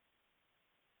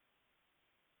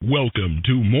Welcome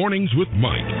to Mornings with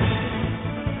Mike.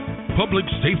 Public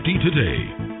Safety Today.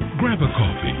 Grab a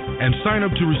coffee and sign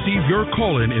up to receive your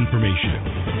call-in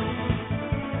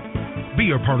information.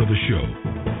 Be a part of the show.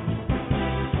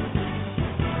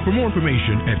 For more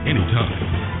information at any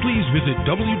time, please visit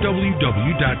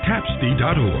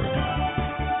www.tapsty.org.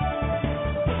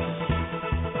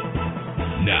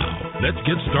 Now, let's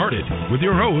get started with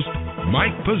your host,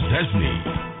 Mike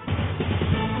Pozzesny.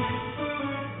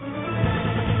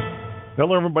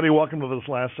 Hello, everybody. Welcome to this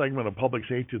last segment of Public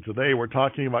Safety Today. We're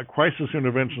talking about crisis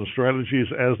intervention strategies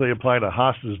as they apply to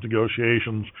hostage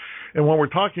negotiations. And when we're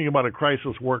talking about a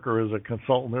crisis worker as a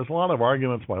consultant, there's a lot of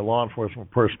arguments by law enforcement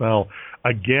personnel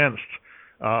against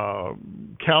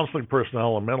counseling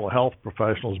personnel and mental health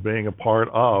professionals being a part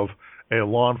of a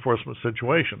law enforcement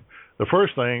situation. The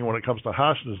first thing when it comes to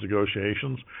hostage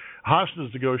negotiations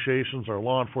are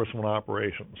law enforcement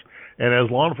operations. And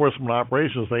as law enforcement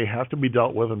operations, they have to be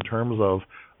dealt with in terms of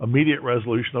immediate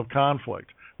resolution of conflict.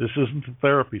 This isn't a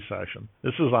therapy session.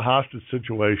 This is a hostage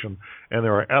situation, and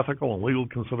there are ethical and legal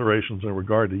considerations in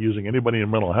regard to using anybody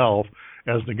in mental health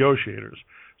as negotiators.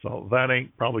 So that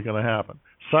ain't probably going to happen.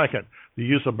 Second, the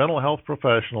use of mental health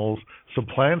professionals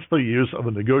supplants the use of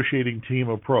a negotiating team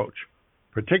approach,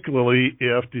 particularly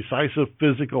if decisive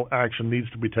physical action needs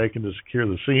to be taken to secure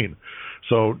the scene.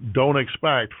 So don't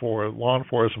expect for law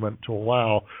enforcement to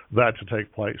allow that to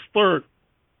take place. Third,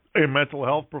 a mental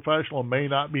health professional may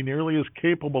not be nearly as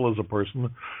capable as a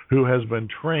person who has been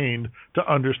trained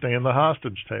to understand the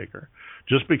hostage taker.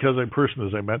 Just because a person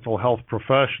is a mental health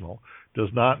professional does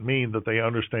not mean that they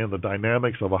understand the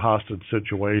dynamics of a hostage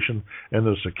situation and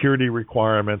the security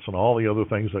requirements and all the other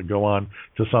things that go on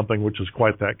to something which is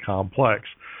quite that complex.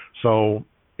 So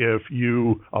if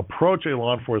you approach a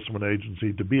law enforcement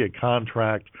agency to be a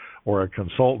contract or a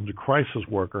consultant crisis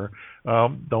worker,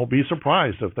 don't be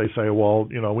surprised if they say, well,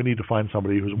 we need to find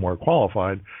somebody who's more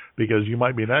qualified, because you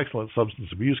might be an excellent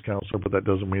substance abuse counselor, but that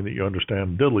doesn't mean that you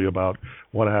understand diddly about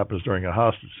what happens during a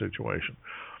hostage situation.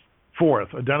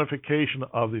 Fourth, identification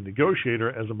of the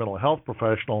negotiator as a mental health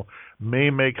professional may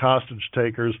make hostage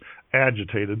takers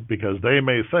agitated because they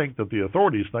may think that the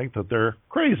authorities think that they're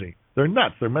crazy. They're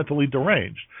nuts. They're mentally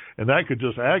deranged. And that could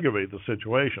just aggravate the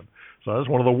situation. So that's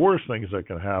one of the worst things that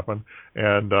can happen.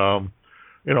 And,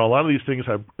 a lot of these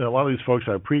folks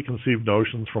have preconceived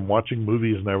notions from watching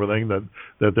movies and everything that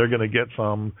they're going to get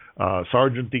some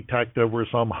sergeant detective or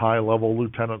some high-level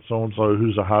lieutenant so-and-so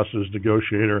who's a hostage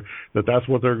negotiator, that's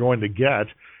what they're going to get.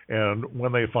 And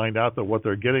when they find out that what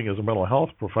they're getting is a mental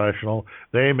health professional,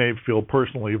 they may feel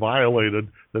personally violated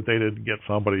that they didn't get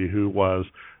somebody who was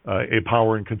a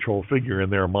power and control figure in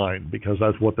their mind, because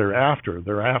that's what they're after.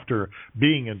 They're after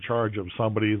being in charge of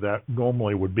somebody that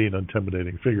normally would be an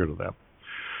intimidating figure to them.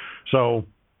 So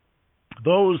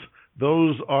those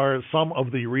are some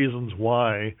of the reasons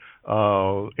why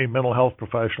a mental health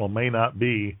professional may not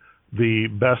be the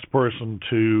best person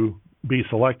to be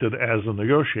selected as a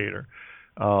negotiator.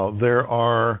 There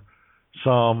are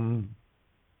some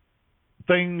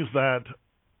things that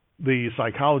the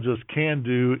psychologist can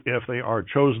do if they are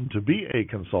chosen to be a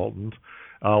consultant.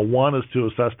 One is to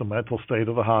assess the mental state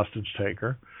of the hostage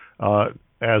taker,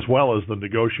 as well as the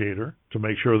negotiator, to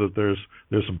make sure that there's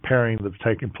some pairing that's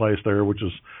taking place there, which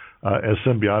is as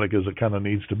symbiotic as it kind of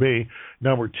needs to be.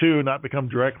 Number two, not become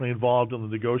directly involved in the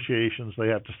negotiations. They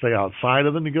have to stay outside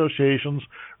of the negotiations,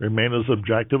 remain as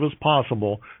objective as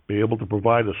possible, be able to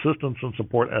provide assistance and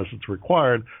support as it's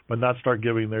required, but not start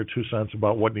giving their 2 cents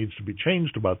about what needs to be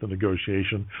changed about the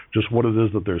negotiation, just what it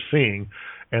is that they're seeing.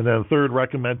 And then third,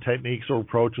 recommend techniques or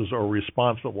approaches or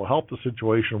response that will help the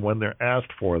situation when they're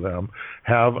asked for them.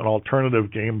 Have an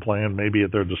alternative game plan maybe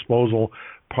at their disposal,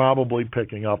 probably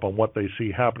picking up on what they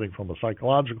see happening from a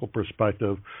psychological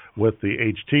perspective with the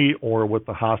HT or with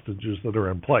the hostages that are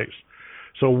in place.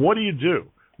 So what do you do?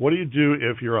 What do you do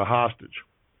if you're a hostage?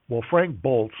 Well, Frank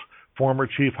Boltz, former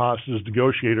chief hostage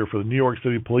negotiator for the New York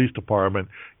City Police Department,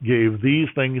 gave these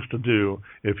things to do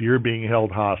if you're being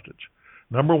held hostage.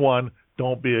 Number one,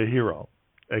 don't be a hero.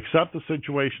 Accept the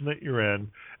situation that you're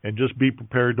in and just be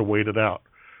prepared to wait it out,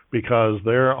 because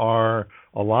there are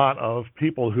a lot of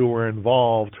people who are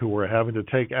involved who are having to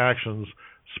take actions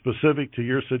specific to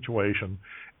your situation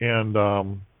and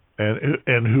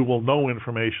who will know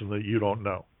information that you don't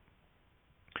know.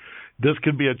 This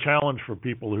can be a challenge for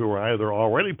people who are either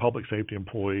already public safety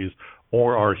employees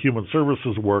or are human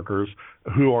services workers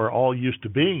who are all used to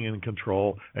being in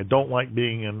control and don't like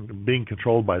being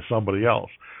controlled by somebody else.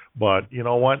 But you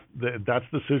know what? That's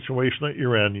the situation that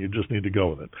you're in. You just need to go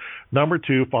with it. Number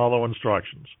two, follow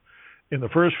instructions. In the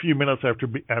first few minutes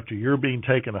after you're being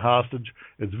taken hostage,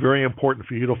 it's very important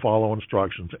for you to follow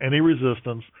instructions. Any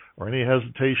resistance or any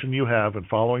hesitation you have in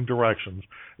following directions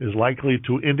is likely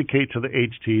to indicate to the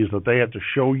HTs that they have to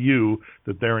show you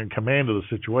that they're in command of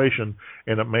the situation,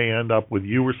 and it may end up with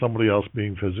you or somebody else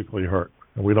being physically hurt.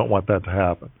 And we don't want that to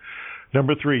happen.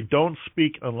 Number 3, don't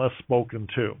speak unless spoken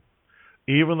to.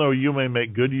 Even though you may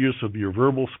make good use of your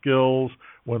verbal skills,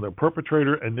 when the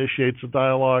perpetrator initiates a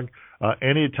dialogue,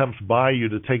 any attempts by you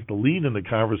to take the lead in the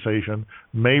conversation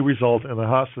may result in the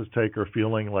hostage taker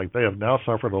feeling like they have now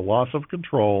suffered a loss of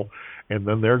control, and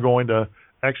then they're going to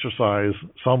exercise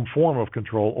some form of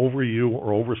control over you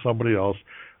or over somebody else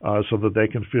so that they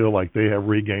can feel like they have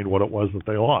regained what it was that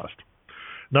they lost.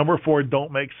 Number 4,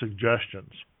 don't make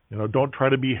suggestions. Don't try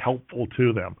to be helpful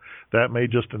to them. That may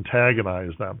just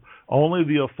antagonize them. Only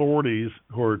the authorities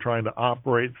who are trying to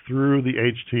operate through the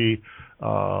HT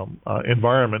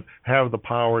environment have the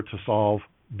power to solve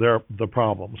the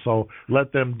problem. So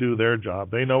let them do their job.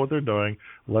 They know what they're doing.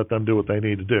 Let them do what they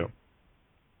need to do.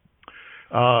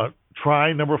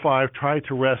 Number 5, try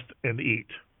to rest and eat.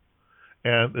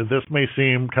 And this may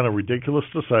seem kind of ridiculous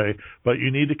to say, but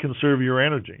you need to conserve your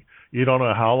energy. You don't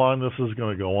know how long this is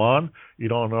going to go on. You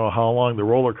don't know how long the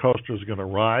roller coaster is going to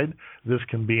ride. This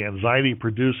can be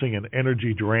anxiety-producing and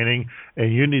energy-draining,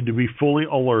 and you need to be fully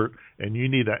alert, and you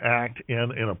need to act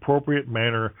in an appropriate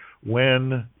manner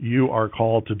when you are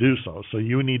called to do so. So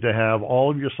you need to have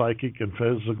all of your psychic and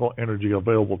physical energy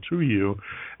available to you,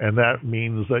 and that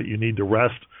means that you need to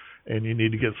rest and you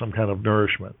need to get some kind of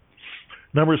nourishment.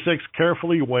 Number 6,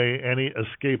 carefully weigh any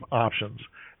escape options.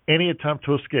 Any attempt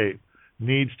to escape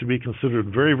needs to be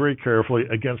considered very, very carefully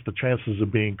against the chances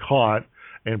of being caught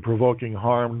and provoking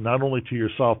harm not only to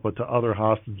yourself but to other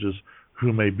hostages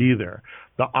who may be there.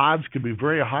 The odds could be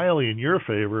very highly in your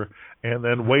favor and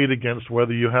then weighed against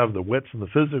whether you have the wits and the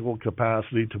physical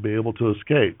capacity to be able to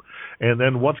escape. And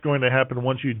then what's going to happen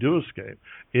once you do escape?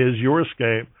 Is your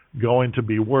escape going to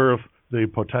be worth the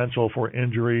potential for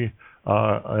injury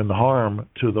and harm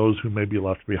to those who may be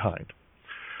left behind?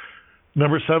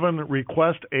 Number 7,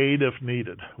 request aid if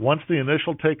needed. Once the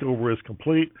initial takeover is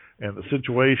complete and the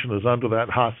situation is under that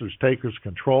hostage taker's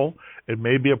control, it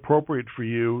may be appropriate for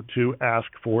you to ask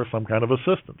for some kind of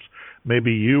assistance.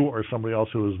 Maybe you or somebody else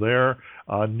who is there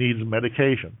needs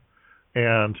medication,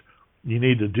 and you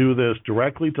need to do this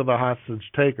directly to the hostage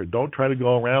taker. Don't try to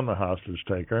go around the hostage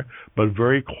taker, but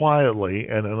very quietly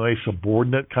and in a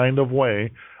subordinate kind of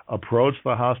way, approach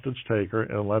the hostage taker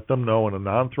and let them know in a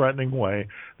non-threatening way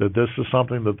that this is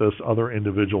something that this other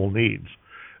individual needs.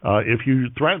 If you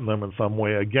threaten them in some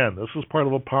way, again, this is part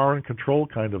of a power and control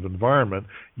kind of environment.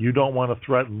 You don't want to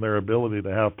threaten their ability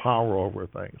to have power over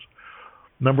things.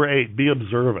 Number 8, be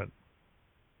observant.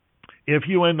 If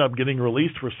you end up getting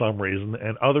released for some reason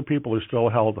and other people are still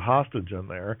held hostage in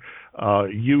there,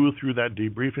 you, through that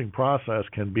debriefing process,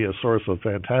 can be a source of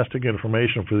fantastic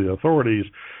information for the authorities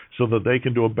so that they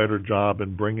can do a better job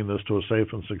in bringing this to a safe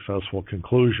and successful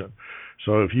conclusion.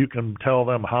 So if you can tell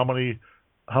them how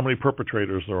many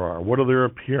perpetrators there are, what are their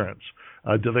appearance,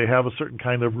 do they have a certain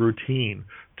kind of routine,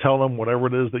 tell them whatever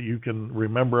it is that you can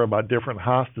remember about different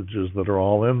hostages that are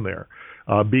all in there.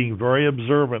 Being very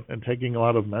observant and taking a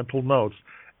lot of mental notes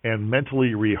and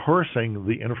mentally rehearsing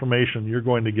the information you're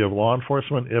going to give law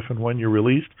enforcement if and when you're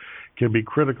released can be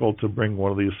critical to bring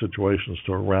one of these situations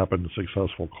to a rapid and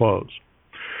successful close.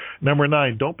 Number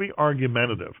 9, don't be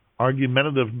argumentative.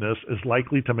 Argumentativeness is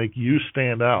likely to make you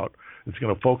stand out. It's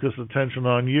going to focus attention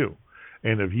on you.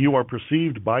 And if you are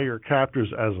perceived by your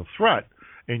captors as a threat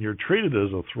and you're treated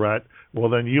as a threat, well,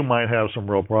 then you might have some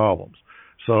real problems.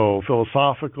 So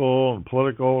philosophical and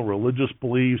political, religious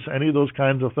beliefs, any of those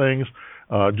kinds of things,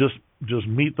 just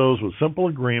meet those with simple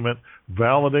agreement,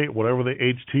 validate whatever the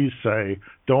HTs say,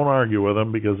 don't argue with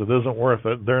them because it isn't worth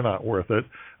it, they're not worth it.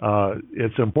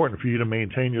 It's important for you to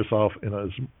maintain yourself in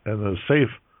as safe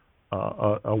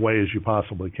a way as you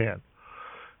possibly can.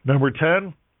 Number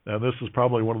 10, and this is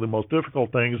probably one of the most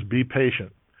difficult things, be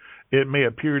patient. It may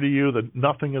appear to you that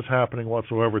nothing is happening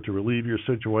whatsoever to relieve your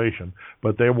situation,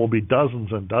 but there will be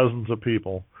dozens and dozens of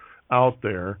people out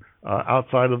there,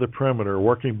 outside of the perimeter,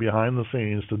 working behind the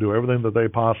scenes to do everything that they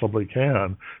possibly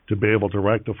can to be able to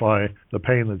rectify the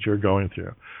pain that you're going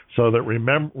through. So that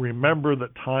remember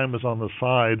that time is on the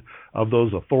side of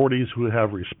those authorities who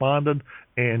have responded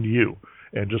and you,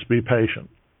 and just be patient.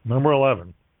 Number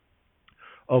 11,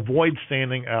 avoid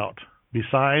standing out.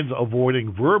 Besides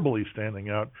avoiding verbally standing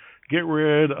out, get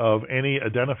rid of any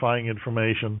identifying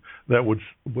information that would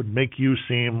make you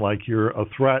seem like you're a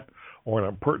threat or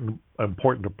an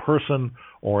important person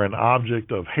or an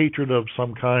object of hatred of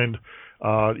some kind.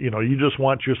 You just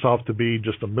want yourself to be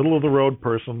just a middle-of-the-road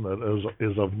person that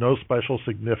is of no special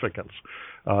significance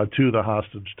to the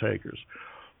hostage takers.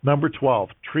 Number 12,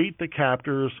 treat the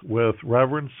captors with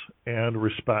reverence and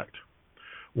respect.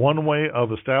 One way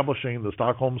of establishing the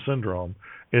Stockholm Syndrome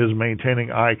is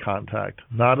maintaining eye contact,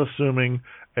 not assuming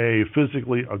a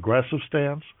physically aggressive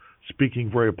stance, speaking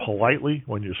very politely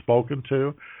when you're spoken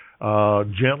to,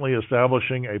 gently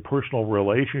establishing a personal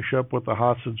relationship with the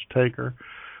hostage taker.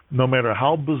 No matter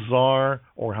how bizarre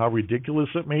or how ridiculous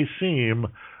it may seem,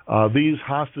 these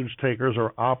hostage takers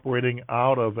are operating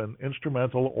out of an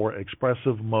instrumental or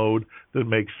expressive mode that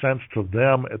makes sense to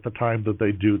them at the time that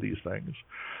they do these things.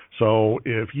 So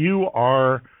if you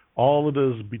are all it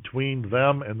is between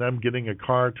them and them getting a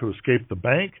car to escape the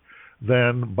bank,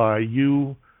 then by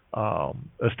you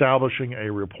establishing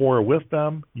a rapport with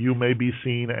them, you may be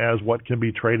seen as what can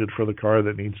be traded for the car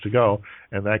that needs to go,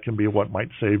 and that can be what might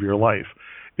save your life.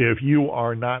 If you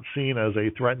are not seen as a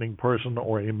threatening person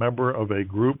or a member of a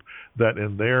group that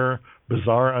in their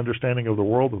bizarre understanding of the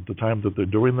world at the time that they're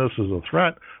doing this is a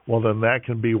threat, well, then that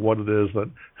can be what it is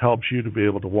that helps you to be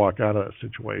able to walk out of that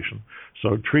situation.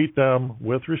 So treat them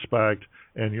with respect,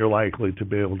 and you're likely to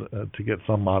be able to get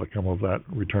some modicum of that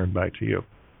returned back to you.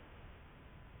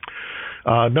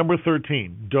 Number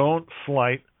 13, don't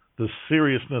slight the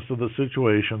seriousness of the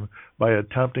situation by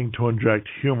attempting to inject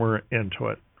humor into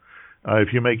it. If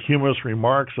you make humorous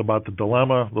remarks about the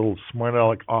dilemma, little smart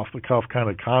aleck, off-the-cuff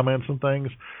kind of comments and things,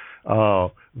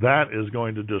 that is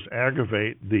going to just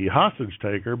aggravate the hostage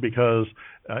taker because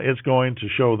it's going to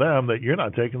show them that you're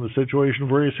not taking the situation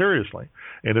very seriously.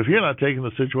 And if you're not taking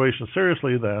the situation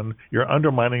seriously, then you're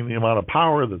undermining the amount of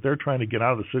power that they're trying to get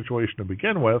out of the situation to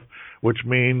begin with, which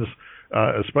means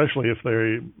especially if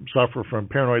they suffer from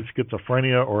paranoid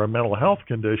schizophrenia or a mental health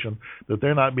condition, that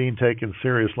they're not being taken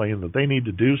seriously and that they need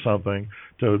to do something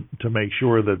to make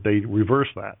sure that they reverse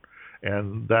that.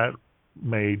 And that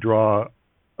may draw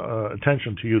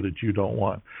attention to you that you don't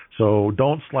want. So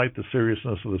don't slight the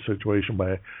seriousness of the situation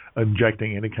by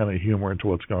injecting any kind of humor into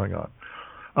what's going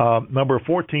on. Number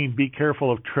 14, be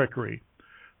careful of trickery.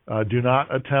 Do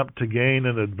not attempt to gain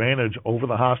an advantage over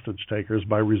the hostage takers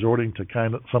by resorting to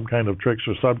some kind of tricks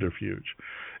or subterfuge.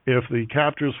 If the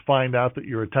captors find out that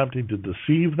you're attempting to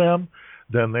deceive them,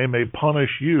 then they may punish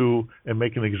you and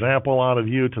make an example out of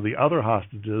you to the other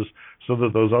hostages so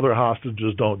that those other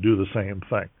hostages don't do the same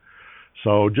thing.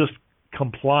 So just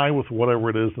comply with whatever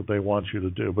it is that they want you to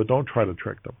do, but don't try to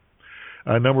trick them.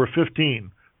 Number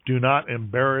 15, do not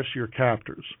embarrass your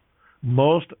captors.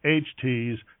 Most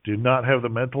HTs do not have the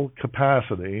mental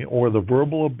capacity or the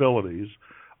verbal abilities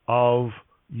of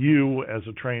you as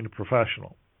a trained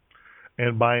professional.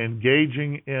 And by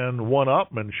engaging in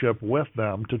one-upmanship with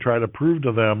them to try to prove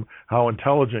to them how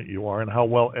intelligent you are and how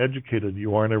well educated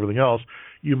you are and everything else,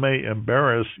 you may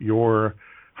embarrass your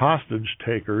hostage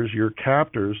takers, your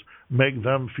captors, make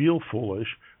them feel foolish,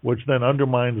 which then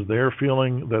undermines their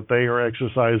feeling that they are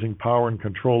exercising power and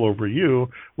control over you,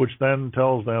 which then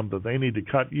tells them that they need to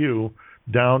cut you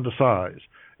down to size.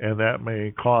 And that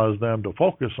may cause them to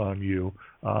focus on you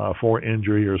for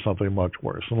injury or something much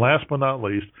worse. And last but not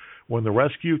least, when the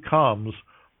rescue comes,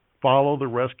 follow the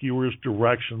rescuer's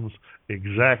directions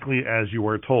exactly as you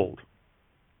are told.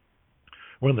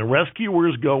 When the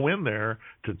rescuers go in there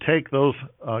to take those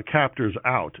captors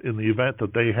out, in the event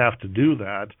that they have to do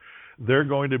that, they're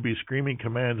going to be screaming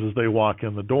commands as they walk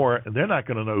in the door, and they're not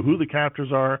going to know who the captors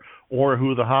are or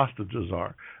who the hostages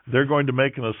are. They're going to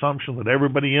make an assumption that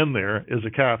everybody in there is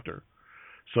a captor.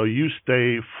 So you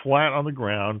stay flat on the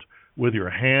ground with your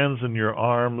hands and your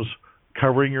arms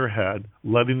covering your head,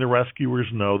 letting the rescuers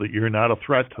know that you're not a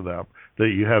threat to them,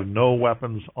 that you have no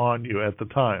weapons on you at the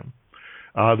time.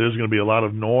 There's going to be a lot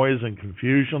of noise and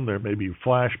confusion. There may be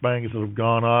flashbangs that have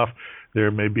gone off. There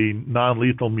may be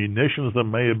non-lethal munitions that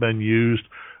may have been used.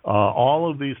 All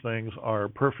of these things are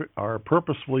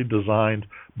purposefully designed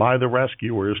by the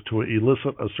rescuers to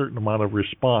elicit a certain amount of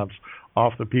response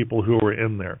off the people who are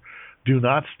in there. Do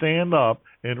not stand up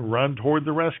and run toward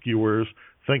the rescuers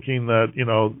thinking that,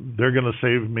 they're going to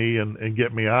save me and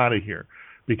get me out of here,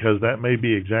 because that may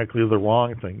be exactly the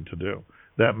wrong thing to do.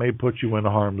 That may put you in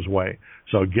harm's way.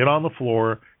 So get on the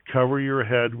floor, cover your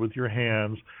head with your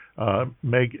hands,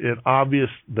 make it obvious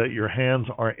that your hands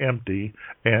are empty,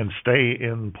 and stay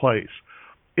in place.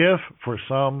 If, for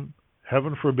some,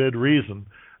 heaven forbid, reason,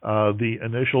 the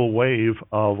initial wave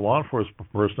of law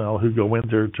enforcement personnel who go in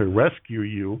there to rescue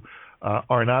you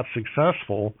are not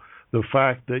successful, the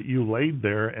fact that you laid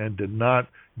there and did not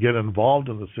get involved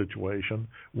in the situation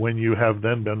when you have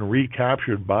then been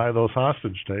recaptured by those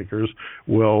hostage takers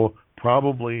will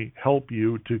probably help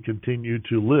you to continue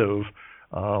to live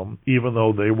even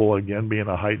though they will again be in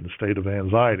a heightened state of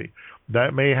anxiety.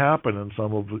 That may happen in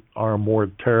some of our more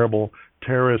terrible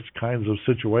terrorist kinds of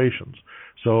situations.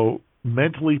 So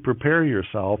mentally prepare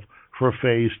yourself for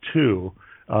phase 2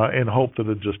 and hope that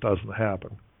it just doesn't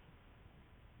happen.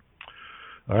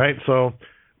 All right, so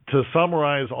to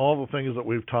summarize all the things that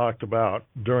we've talked about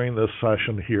during this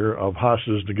session here of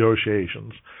hostage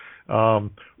negotiations,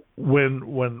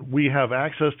 when we have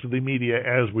access to the media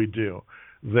as we do,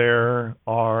 there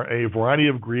are a variety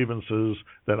of grievances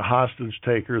that hostage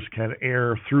takers can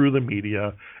air through the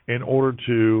media in order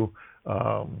to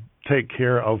take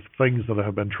care of things that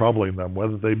have been troubling them,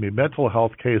 whether they be mental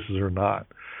health cases or not.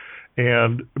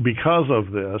 And because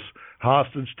of this,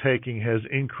 hostage taking has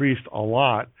increased a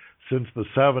lot since the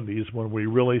 70s, when we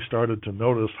really started to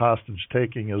notice hostage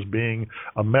taking as being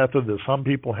a method that some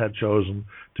people had chosen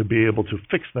to be able to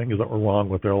fix things that were wrong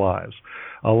with their lives.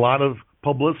 A lot of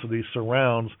publicity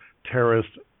surrounds terrorist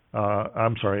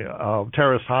hostage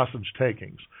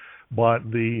takings, but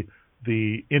the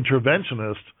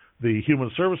interventionist, the human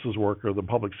services worker, the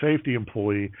public safety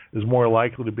employee, is more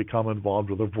likely to become involved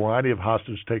with a variety of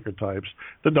hostage taker types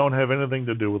that don't have anything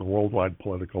to do with worldwide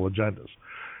political agendas.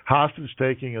 Hostage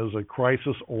taking is a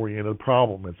crisis-oriented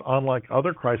problem. It's unlike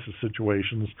other crisis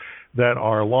situations that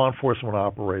are law enforcement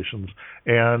operations,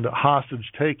 and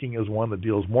hostage taking is one that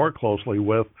deals more closely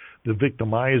with the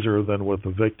victimizer than with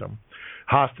the victim.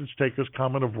 Hostage takers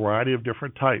come in a variety of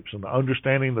different types, and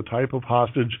understanding the type of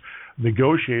hostage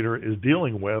negotiator is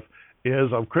dealing with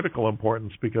is of critical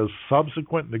importance, because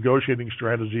subsequent negotiating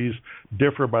strategies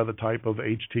differ by the type of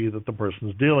HT that the person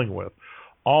is dealing with.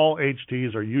 All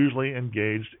HTs are usually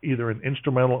engaged either in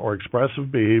instrumental or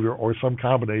expressive behavior or some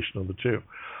combination of the two.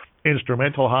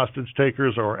 Instrumental hostage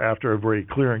takers are after a very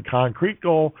clear and concrete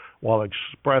goal, while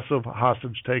expressive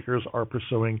hostage takers are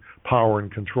pursuing power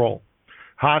and control.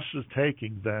 Hostage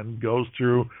taking then goes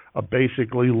through a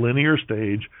basically linear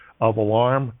stage of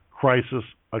alarm, crisis,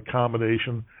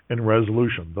 accommodation, and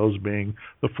resolution, those being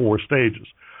the 4 stages.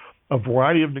 A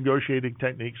variety of negotiating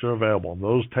techniques are available.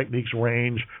 Those techniques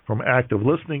range from active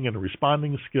listening and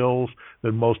responding skills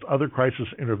that most other crisis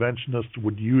interventionists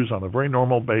would use on a very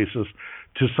normal basis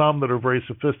to some that are very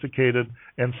sophisticated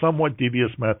and somewhat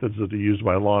devious methods that are used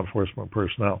by law enforcement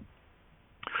personnel.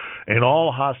 In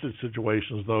all hostage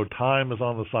situations, though, time is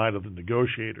on the side of the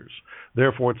negotiators.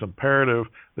 Therefore, it's imperative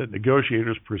that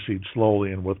negotiators proceed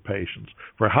slowly and with patience.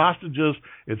 For hostages,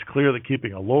 it's clear that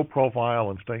keeping a low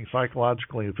profile and staying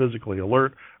psychologically and physically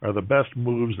alert are the best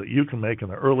moves that you can make in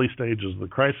the early stages of the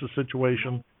crisis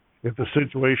situation. If the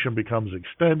situation becomes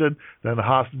extended, then the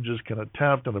hostages can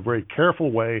attempt in a very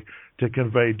careful way to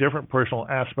convey different personal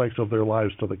aspects of their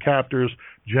lives to the captors,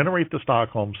 generate the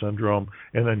Stockholm Syndrome,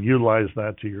 and then utilize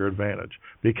that to your advantage.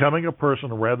 Becoming a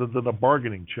person rather than a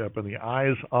bargaining chip in the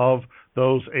eyes of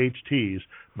those HTs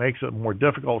makes it more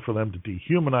difficult for them to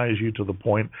dehumanize you to the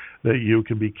point that you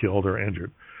can be killed or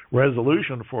injured.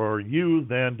 Resolution for you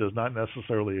then does not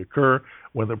necessarily occur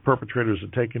when the perpetrators are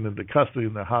taken into custody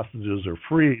and the hostages are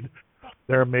freed.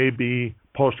 There may be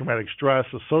post-traumatic stress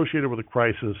associated with a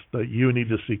crisis that you need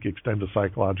to seek extended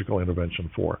psychological intervention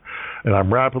for. And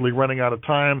I'm rapidly running out of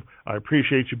time. I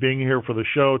appreciate you being here for the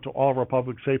show. To all of our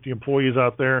public safety employees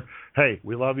out there, hey,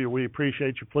 we love you. We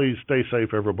appreciate you. Please stay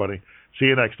safe, everybody. See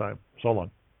you next time. So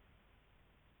long.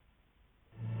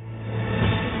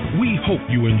 We hope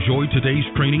you enjoyed today's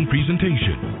training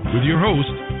presentation with your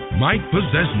host, Mike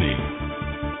Pozzesny.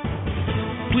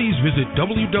 Please visit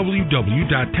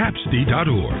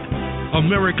www.tapsty.org,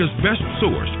 America's best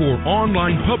source for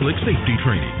online public safety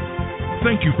training.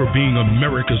 Thank you for being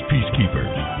America's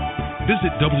peacekeepers.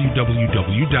 Visit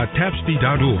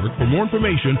www.tapsty.org for more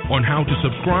information on how to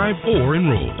subscribe or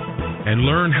enroll, and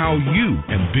learn how you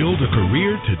can build a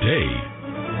career today.